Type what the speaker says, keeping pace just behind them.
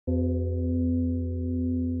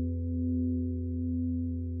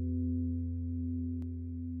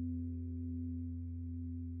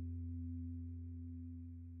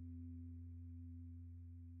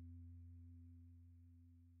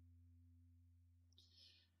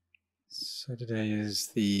So today is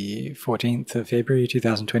the 14th of February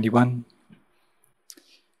 2021,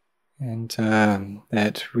 and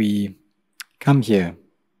that we come here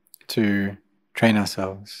to train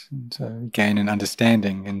ourselves and gain an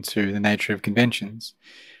understanding into the nature of conventions,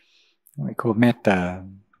 what we call metta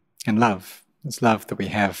and love. This love that we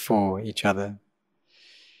have for each other.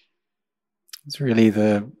 It's really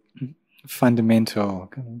the fundamental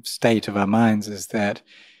kind of state of our minds, is that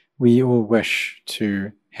we all wish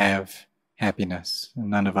to have happiness, and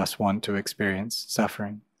none of us want to experience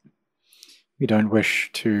suffering. We don't wish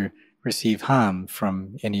to receive harm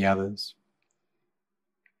from any others.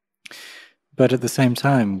 But at the same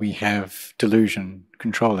time, we have delusion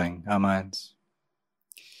controlling our minds.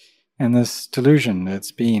 And this delusion,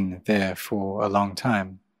 it's been there for a long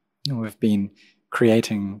time. We've been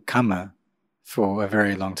creating karma for a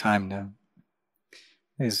very long time now.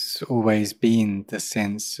 There's always been the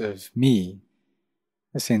sense of me,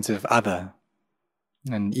 a sense of other,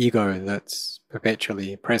 an ego that's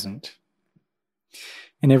perpetually present.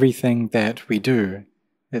 In everything that we do,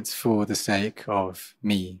 it's for the sake of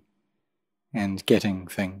me and getting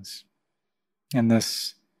things. And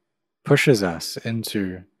this pushes us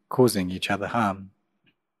into causing each other harm.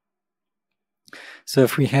 So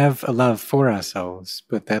if we have a love for ourselves,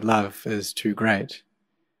 but that love is too great,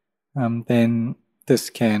 then this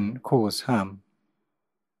can cause harm.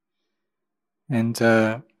 And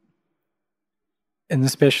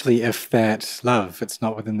especially if that love, it's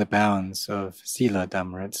not within the bounds of sila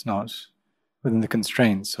Dhamma, it's not within the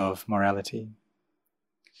constraints of morality.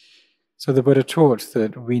 So the Buddha taught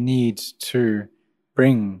that we need to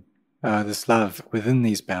bring this love within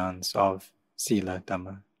these bounds of sila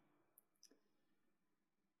Dhamma.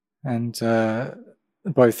 And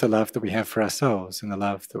both the love that we have for ourselves and the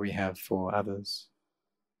love that we have for others.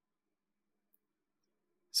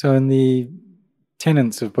 So in the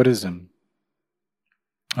tenets of Buddhism,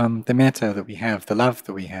 the metta that we have, the love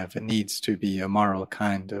that we have, it needs to be a moral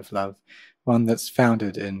kind of love, one that's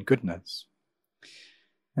founded in goodness.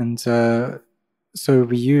 And so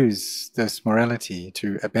we use this morality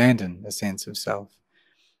to abandon a sense of self.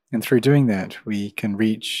 And through doing that, we can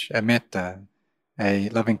reach a metta, a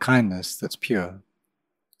loving kindness that's pure.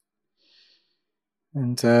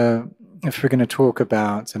 And if we're going to talk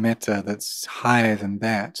about a metta that's higher than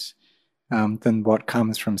that, than what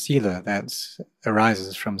comes from sila, that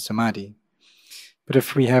arises from samadhi. But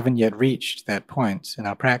if we haven't yet reached that point in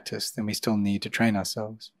our practice, then we still need to train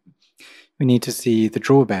ourselves. We need to see the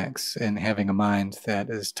drawbacks in having a mind that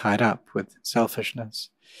is tied up with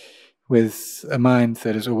selfishness, with a mind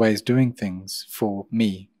that is always doing things for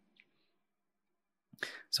me.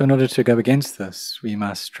 So in order to go against this, we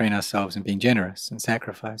must train ourselves in being generous and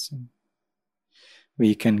sacrificing.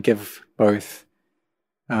 We can give both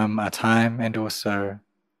our time and also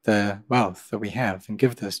the wealth that we have, and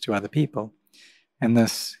give this to other people. And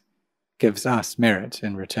this gives us merit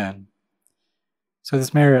in return. So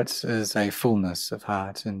this merit is a fullness of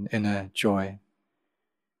heart and inner joy.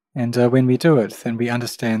 And when we do it, then we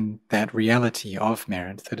understand that reality of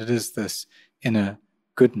merit, that it is this inner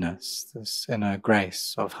goodness, this inner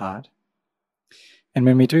grace of heart. And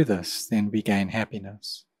when we do this, then we gain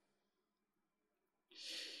happiness.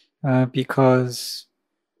 Because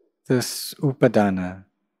this upadana,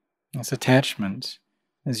 this attachment,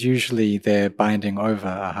 is usually there binding over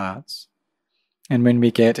our hearts. And when we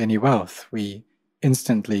get any wealth, we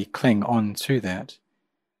instantly cling on to that.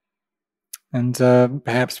 And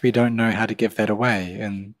perhaps we don't know how to give that away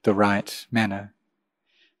in the right manner.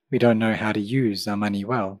 We don't know how to use our money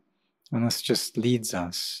well. And this just leads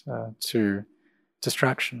us to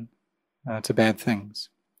destruction, to bad things.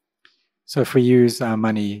 So if we use our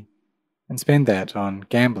money and spend that on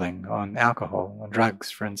gambling, on alcohol, on drugs,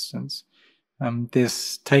 for instance,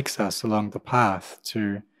 this takes us along the path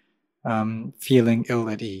to feeling ill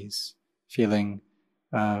at ease, feeling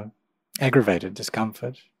aggravated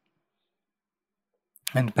discomfort.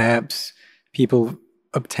 And perhaps people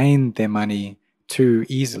obtain their money too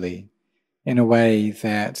easily in a way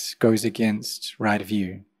that goes against right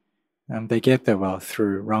view. They get their wealth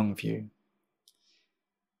through wrong view.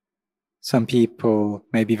 Some people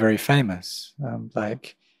may be very famous,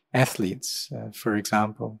 like athletes, for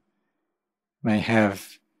example, may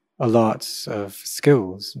have a lot of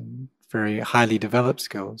skills, very highly developed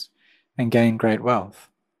skills, and gain great wealth.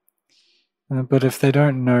 But if they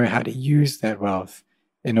don't know how to use that wealth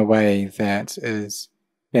in a way that is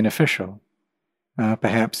beneficial,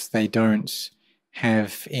 perhaps they don't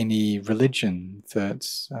have any religion that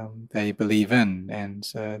they believe in and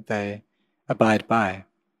they abide by,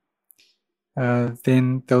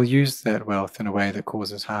 then they'll use that wealth in a way that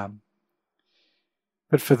causes harm.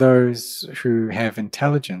 But for those who have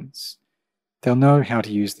intelligence, they'll know how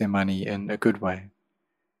to use their money in a good way,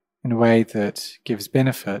 in a way that gives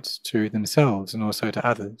benefit to themselves and also to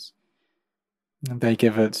others. And they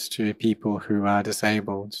give it to people who are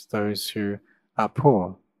disabled, those who are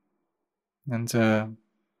poor, and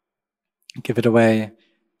give it away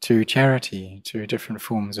to charity, to different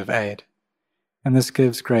forms of aid. And this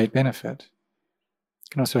gives great benefit.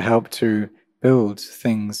 It can also help to build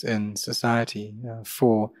things in society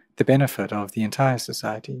for the benefit of the entire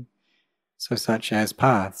society. So such as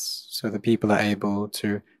paths, so that people are able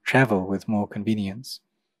to travel with more convenience.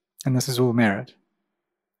 And this is all merit.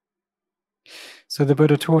 So the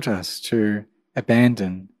Buddha taught us to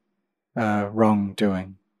abandon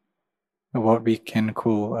wrongdoing, or what we can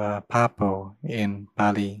call papo in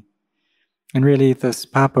Pali. And really this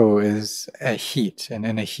papo is a heat, an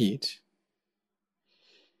inner heat.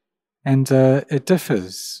 And it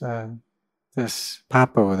differs, this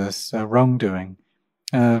papo, this wrongdoing,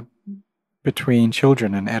 between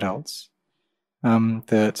children and adults.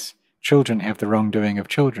 That children have the wrongdoing of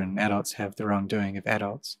children, adults have the wrongdoing of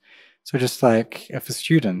adults. So just like if a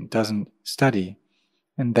student doesn't study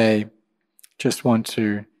and they just want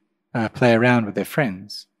to play around with their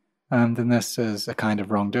friends, then this is a kind of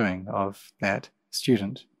wrongdoing of that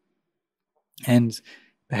student. And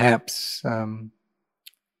perhaps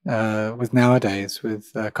with nowadays,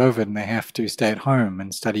 with COVID, and they have to stay at home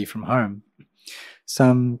and study from home,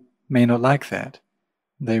 some may not like that.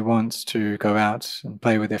 They want to go out and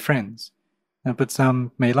play with their friends, but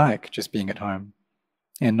some may like just being at home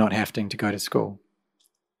and not having to go to school.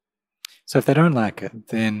 So if they don't like it,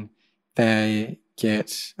 then they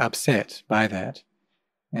get upset by that.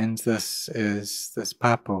 And this is this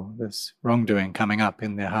papo, this wrongdoing coming up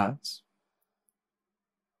in their hearts.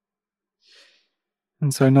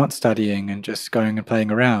 And so not studying and just going and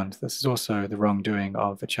playing around, this is also the wrongdoing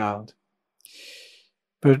of a child.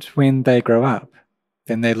 But when they grow up,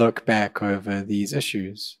 then they look back over these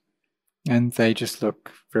issues and they just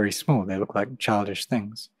look very small. They look like childish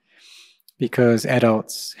things because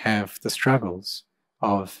adults have the struggles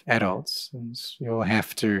of adults, and you'll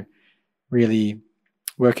have to really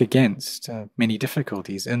work against many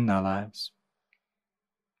difficulties in our lives.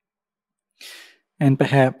 And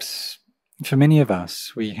perhaps for many of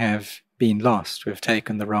us, we have been lost, we've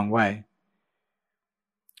taken the wrong way.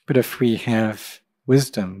 But if we have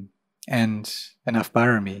wisdom and enough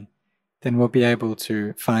barami, then we'll be able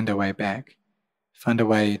to find a way back, find a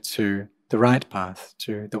way to the right path,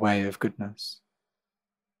 to the way of goodness.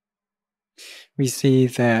 We see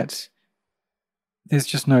that there's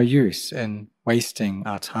just no use in wasting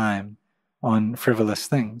our time on frivolous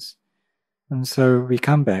things. And so we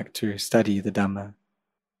come back to study the Dhamma.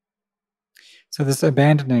 So this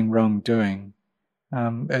abandoning wrongdoing,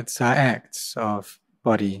 it's our acts of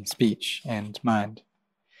body, speech, and mind.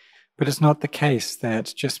 But it's not the case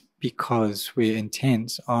that just because we're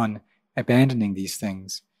intent on abandoning these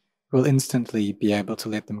things, we'll instantly be able to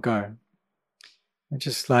let them go.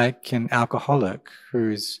 Just like an alcoholic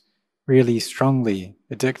who's really strongly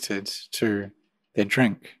addicted to their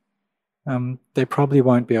drink, they probably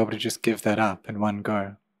won't be able to just give that up in one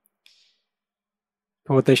go.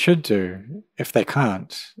 But what they should do, if they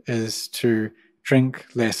can't, is to drink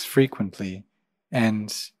less frequently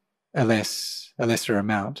and a lesser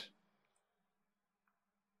amount.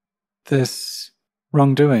 This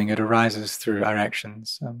wrongdoing, it arises through our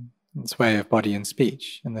actions, its way of body and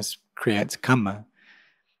speech, and this creates karma.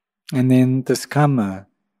 And then this karma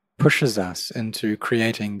pushes us into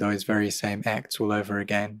creating those very same acts all over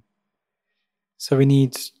again. So we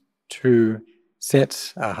need to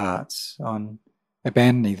set our hearts on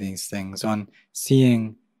abandoning these things, on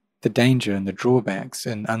seeing the danger and the drawbacks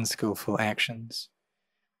in unskillful actions,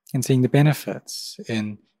 and seeing the benefits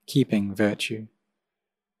in keeping virtue.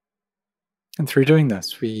 And through doing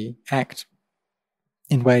this, we act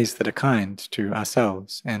in ways that are kind to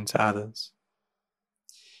ourselves and to others.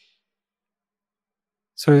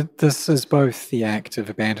 So this is both the act of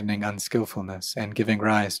abandoning unskillfulness and giving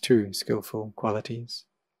rise to skillful qualities.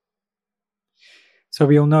 So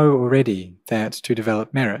we all know already that to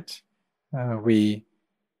develop merit, we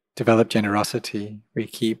develop generosity, we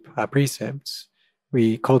keep our precepts,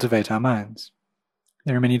 we cultivate our minds.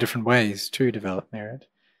 There are many different ways to develop merit.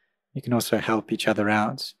 You can also help each other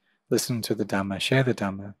out, listen to the Dhamma, share the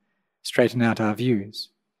Dhamma, straighten out our views,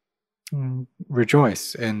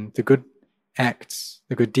 rejoice in the good acts,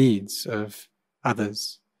 the good deeds of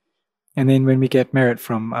others. And then when we get merit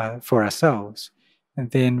for ourselves,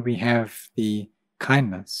 and then we have the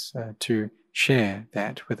kindness to share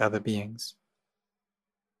that with other beings.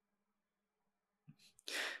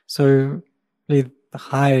 So really, the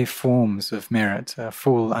high forms of merit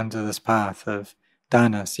fall under this path of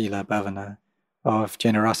dana, sila, bhavana, of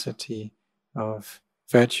generosity, of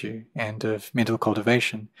virtue, and of mental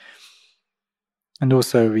cultivation. And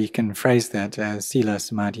also we can phrase that as sila,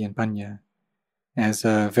 samadhi, and panya, as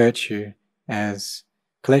a virtue, as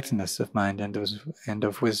collectedness of mind and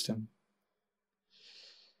of wisdom.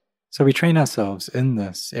 So we train ourselves in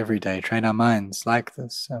this every day, train our minds like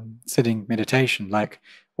this, sitting meditation like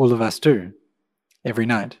all of us do every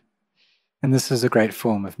night. And this is a great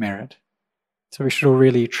form of merit. So we should all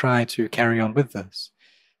really try to carry on with this.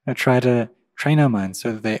 Try to train our minds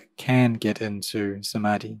so that they can get into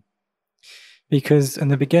samadhi. Because in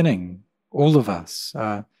the beginning, all of us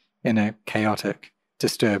are in a chaotic,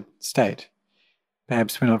 disturbed state.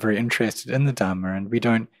 Perhaps we're not very interested in the Dhamma and we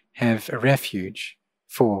don't have a refuge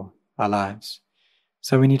for our lives.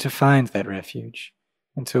 So we need to find that refuge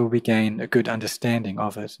until we gain a good understanding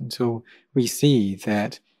of it, until we see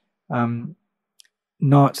that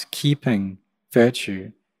not keeping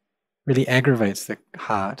virtue really aggravates the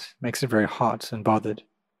heart, makes it very hot and bothered.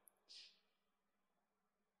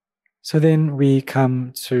 So then we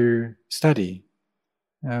come to study.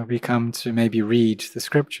 We come to maybe read the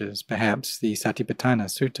scriptures, perhaps the Satipatthana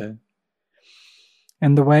Sutta.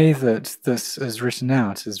 And the way that this is written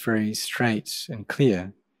out is very straight and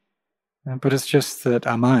clear. But it's just that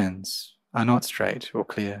our minds are not straight or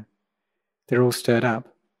clear. They're all stirred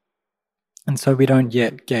up. And so we don't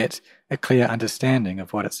yet get a clear understanding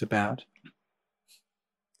of what it's about.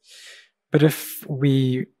 But if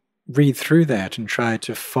we read through that and try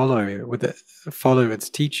to follow its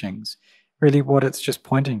teachings, really what it's just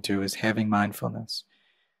pointing to is having mindfulness,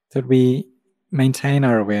 that we maintain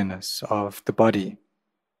our awareness of the body,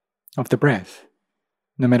 of the breath,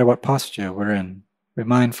 no matter what posture we're in. We're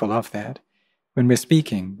mindful of that. When we're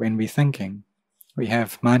speaking, when we're thinking, we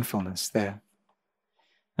have mindfulness there.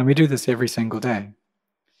 And we do this every single day.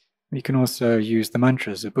 We can also use the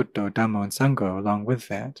mantras of Buddha, Dhamma, and Sangha along with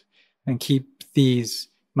that, and keep these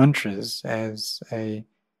mantras as a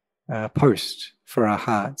post for our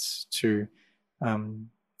hearts to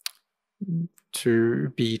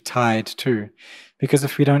be tied to. Because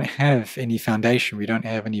if we don't have any foundation, we don't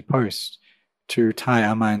have any post to tie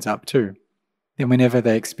our minds up to, then whenever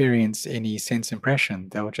they experience any sense impression,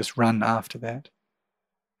 they'll just run after that.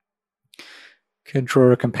 Could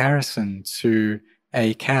draw a comparison to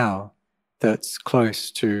a cow that's close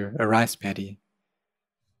to a rice paddy.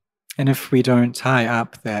 And if we don't tie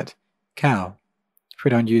up that cow, if we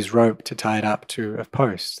don't use rope to tie it up to a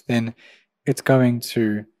post, then it's going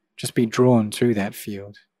to just be drawn to that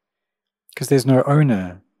field because there's no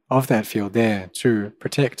owner of that field there to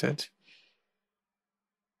protect it.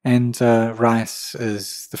 And rice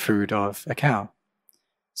is the food of a cow.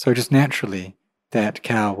 So just naturally, that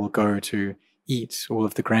cow will go to eat all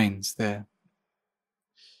of the grains there.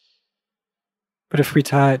 But if we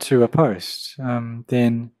tie it to a post,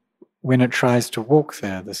 then when it tries to walk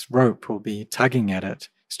there, this rope will be tugging at it,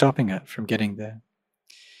 stopping it from getting there.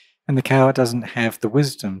 And the cow doesn't have the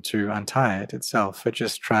wisdom to untie it itself. It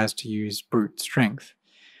just tries to use brute strength.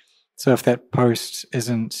 So if that post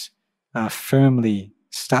isn't firmly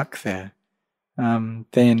stuck there,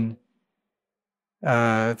 then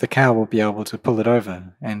the cow will be able to pull it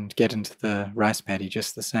over and get into the rice paddy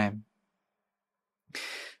just the same.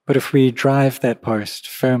 But if we drive that post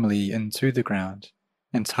firmly into the ground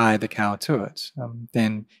and tie the cow to it,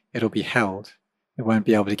 then it'll be held. It won't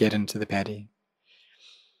be able to get into the paddy.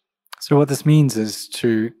 So what this means is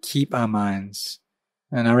to keep our minds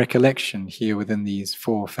and our recollection here within these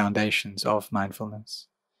four foundations of mindfulness,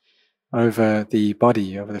 over the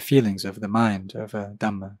body, over the feelings, over the mind, over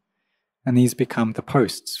Dhamma. And these become the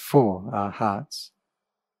posts for our hearts.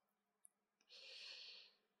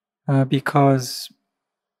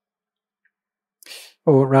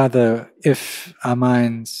 Or rather, if our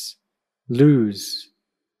minds lose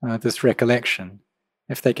this recollection,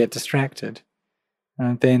 if they get distracted,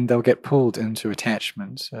 then they'll get pulled into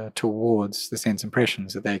attachment towards the sense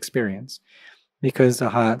impressions that they experience, because our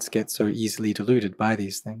hearts get so easily deluded by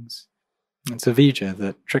these things. It's avijja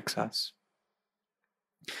that tricks us.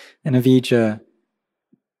 And avijja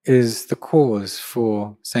is the cause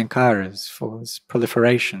for sankharas, for this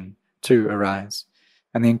proliferation to arise.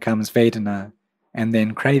 And then comes vedana, and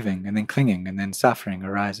then craving, and then clinging, and then suffering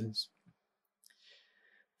arises.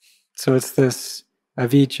 So it's this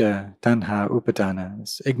avijja, tanha, upadana,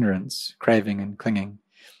 this ignorance, craving, and clinging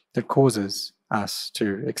that causes us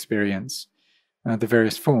to experience the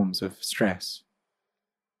various forms of stress.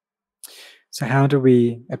 So how do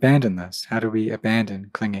we abandon this? How do we abandon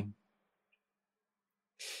clinging?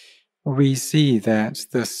 we see that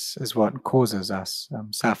this is what causes us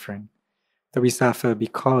suffering, that we suffer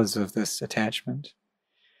because of this attachment.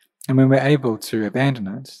 And when we're able to abandon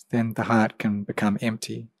it, then the heart can become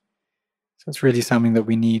empty. So it's really something that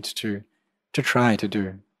we need to try to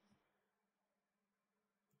do.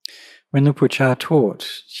 When Lupu Cha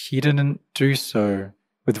taught, he didn't do so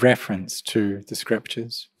with reference to the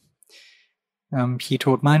scriptures. He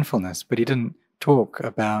taught mindfulness, but he didn't talk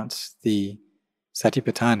about the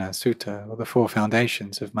Satipatthana Sutta, or the four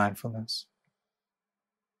foundations of mindfulness.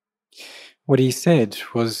 What he said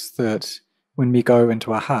was that when we go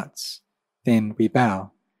into our huts, then we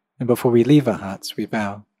bow, and before we leave our huts, we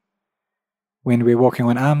bow. When we're walking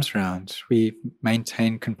on alms round, we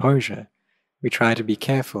maintain composure. We try to be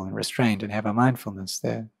careful and restrained and have our mindfulness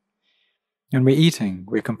there. When we're eating,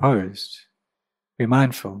 we're composed. We're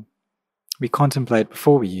mindful. We contemplate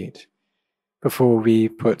before we eat. Before we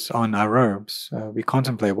put on our robes, we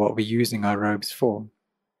contemplate what we're using our robes for.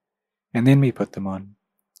 And then we put them on.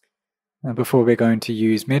 Before we're going to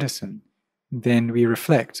use medicine, then we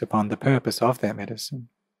reflect upon the purpose of that medicine.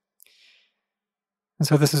 And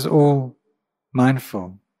so this is all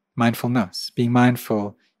mindfulness, being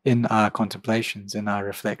mindful in our contemplations, in our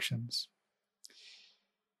reflections.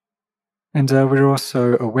 And we're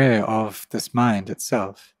also aware of this mind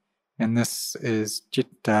itself, and this is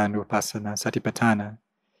Citta Nupassana Satipatthana.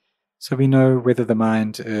 So we know whether the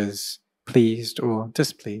mind is pleased or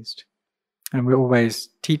displeased. And we're always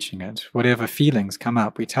teaching it. Whatever feelings come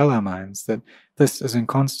up, we tell our minds that this is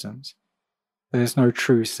inconstant. There's no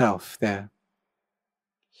true self there.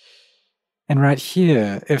 And right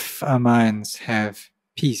here, if our minds have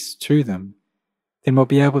peace to them, then we'll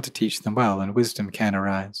be able to teach them well, and wisdom can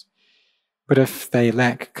arise. But if they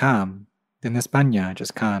lack calm, then this panya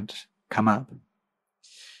just can't come up.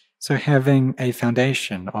 So having a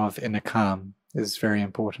foundation of inner calm is very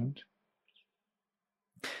important.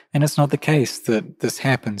 And it's not the case that this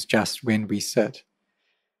happens just when we sit.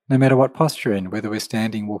 No matter what posture we're in, whether we're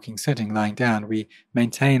standing, walking, sitting, lying down, we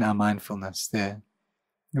maintain our mindfulness there.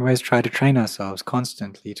 We always try to train ourselves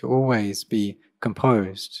constantly to always be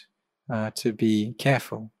composed, to be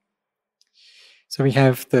careful. So we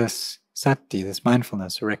have this sati, this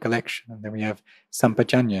mindfulness or recollection, and then we have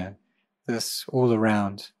sampajanya, this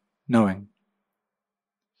all-around knowing.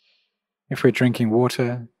 If we're drinking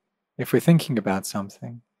water, if we're thinking about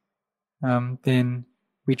something, then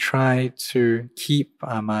we try to keep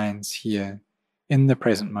our minds here in the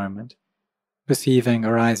present moment, perceiving,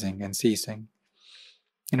 arising, and ceasing.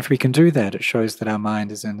 And if we can do that, it shows that our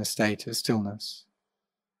mind is in a state of stillness.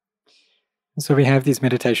 And so we have these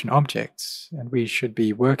meditation objects, and we should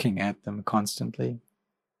be working at them constantly.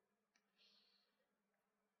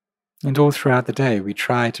 And all throughout the day, we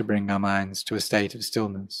try to bring our minds to a state of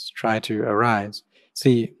stillness, try to arise,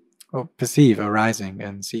 see or perceive arising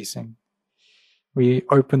and ceasing. We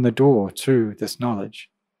open the door to this knowledge,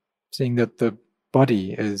 seeing that the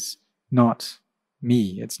body is not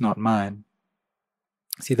me, it's not mine.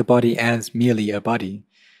 See the body as merely a body.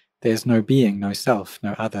 There's no being, no self,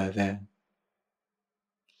 no other there.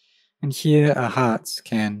 And here our hearts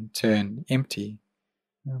can turn empty.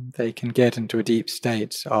 They can get into a deep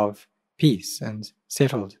state of peace and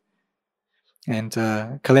settled and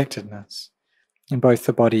collectedness. And both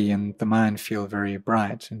the body and the mind feel very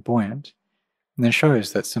bright and buoyant. And it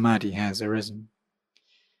shows that samadhi has arisen.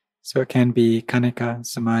 So it can be kanika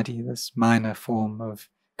samadhi, this minor form of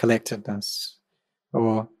collectedness,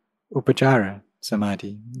 or upajara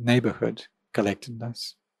samadhi, neighborhood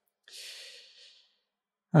collectedness.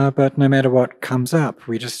 But no matter what comes up,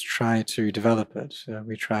 we just try to develop it.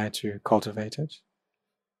 We try to cultivate it.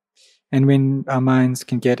 And when our minds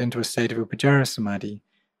can get into a state of upajara samadhi,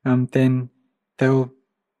 then they'll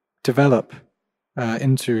develop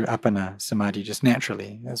into appana samadhi just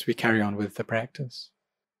naturally as we carry on with the practice.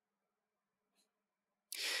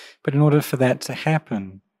 But in order for that to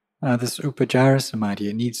happen, this upajara samadhi,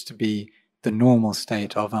 it needs to be the normal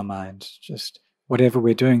state of our mind. Just whatever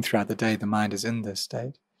we're doing throughout the day, the mind is in this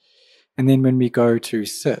state. And then when we go to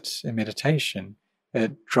sit in meditation,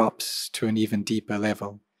 it drops to an even deeper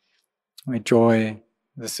level. Where joy,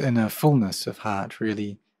 this inner fullness of heart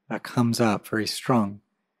really comes up very strong.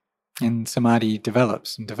 And samadhi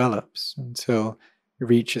develops and develops until we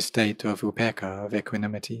reach a state of upekkha, of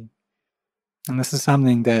equanimity. And this is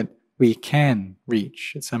something that we can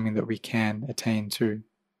reach. It's something that we can attain to.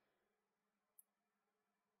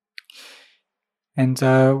 And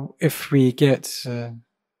if we get... in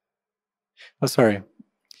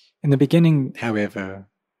the beginning, however,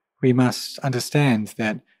 we must understand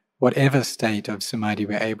that whatever state of samadhi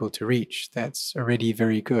we're able to reach, that's already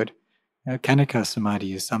very good. Kanika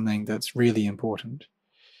Samadhi is something that's really important.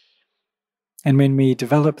 And when we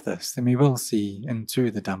develop this, then we will see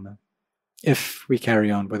into the Dhamma, if we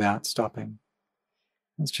carry on without stopping.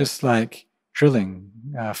 It's just like drilling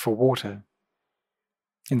for water.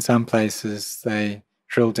 In some places, they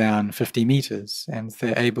drill down 50 meters and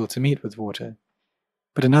they're able to meet with water.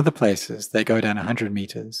 But in other places, they go down 100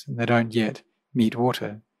 meters and they don't yet meet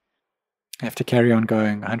water. They have to carry on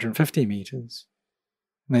going 150 meters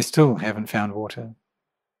and they still haven't found water.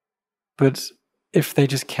 But if they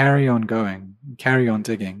just carry on going, carry on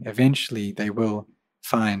digging, eventually they will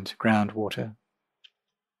find groundwater.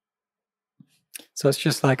 So it's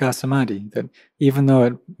just like our samadhi, that even though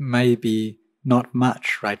it may be not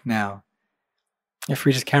much right now, if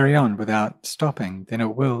we just carry on without stopping, then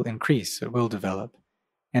it will increase, it will develop.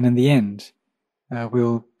 And in the end,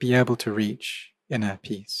 we'll be able to reach inner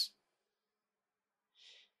peace.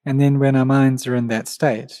 And then when our minds are in that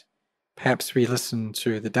state, perhaps we listen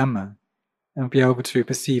to the Dhamma and be able to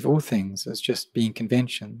perceive all things as just being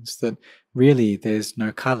conventions, that really there's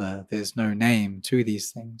no color, there's no name to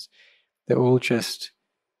these things. They're all just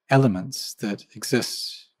elements that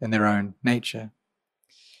exist in their own nature.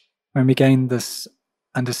 When we gain this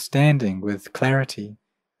understanding with clarity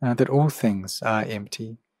that all things are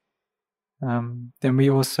empty, then we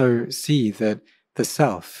also see that the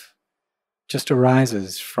self just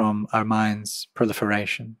arises from our mind's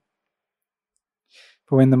proliferation.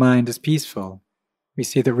 But when the mind is peaceful, we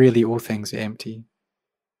see that really all things are empty.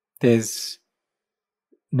 There's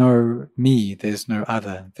no me, there's no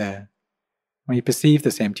other there. We perceive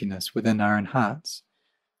this emptiness within our own hearts,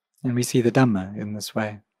 and we see the Dhamma in this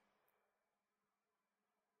way.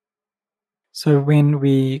 So when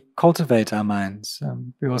we cultivate our minds,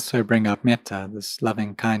 we also bring up metta, this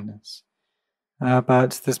loving kindness.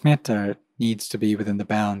 But this metta needs to be within the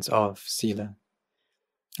bounds of sila.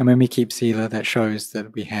 And when we keep sila, that shows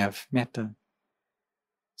that we have metta.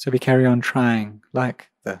 So we carry on trying like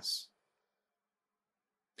this.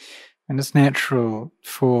 And it's natural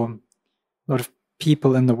for a lot of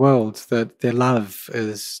people in the world that their love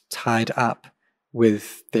is tied up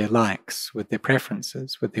with their likes, with their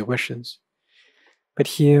preferences, with their wishes. But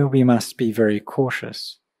here we must be very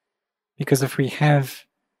cautious, because if we have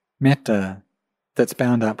metta that's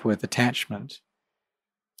bound up with attachment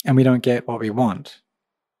and we don't get what we want,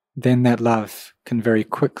 then that love can very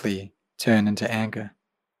quickly turn into anger.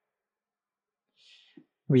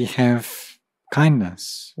 We have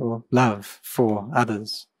kindness or love for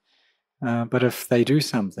others, but if they do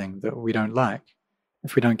something that we don't like,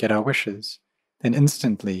 if we don't get our wishes, then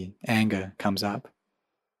instantly anger comes up.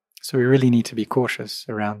 So we really need to be cautious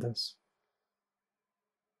around this.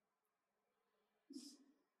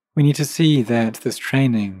 We need to see that this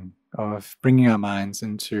training of bringing our minds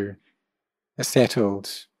into a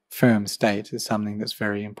settled, firm state is something that's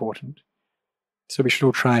very important. So we should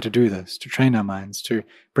all try to do this, to train our minds, to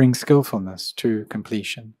bring skillfulness to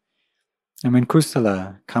completion. And when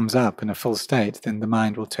kusala comes up in a full state, then the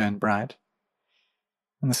mind will turn bright.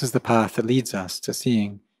 And this is the path that leads us to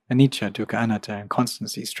seeing anicca, dukkha, anatta, and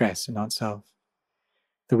constancy, stress in not-self.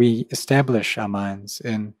 That we establish our minds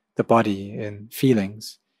in the body, in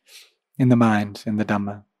feelings, in the mind, in the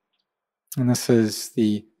Dhamma. And this is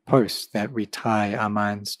the post that we tie our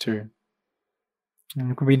minds to.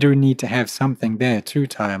 And we do need to have something there to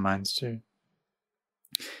tie our minds to. And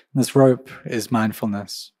this rope is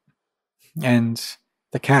mindfulness, and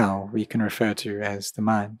the cow we can refer to as the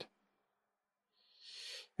mind.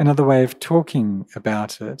 Another way of talking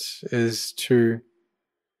about it is to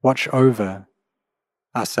watch over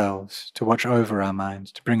ourselves, to watch over our mind,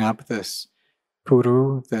 to bring up this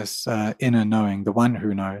puru, this inner knowing, the one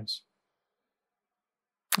who knows.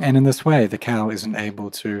 And in this way, the cow isn't able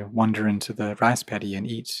to wander into the rice paddy and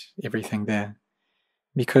eat everything there,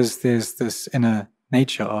 because there's this inner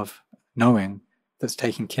nature of knowing that's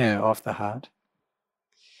taking care of the heart.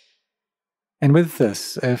 And with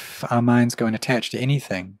this, if our minds go and attach to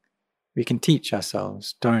anything, we can teach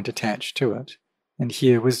ourselves, don't attach to it, and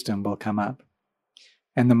here wisdom will come up.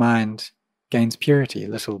 And the mind gains purity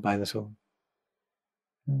little by little.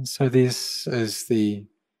 And so this is the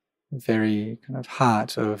very kind of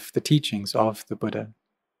heart of the teachings of the Buddha.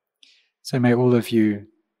 So may all of you,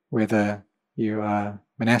 whether you are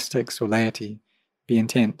monastics or laity, be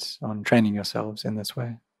intent on training yourselves in this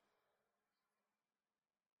way.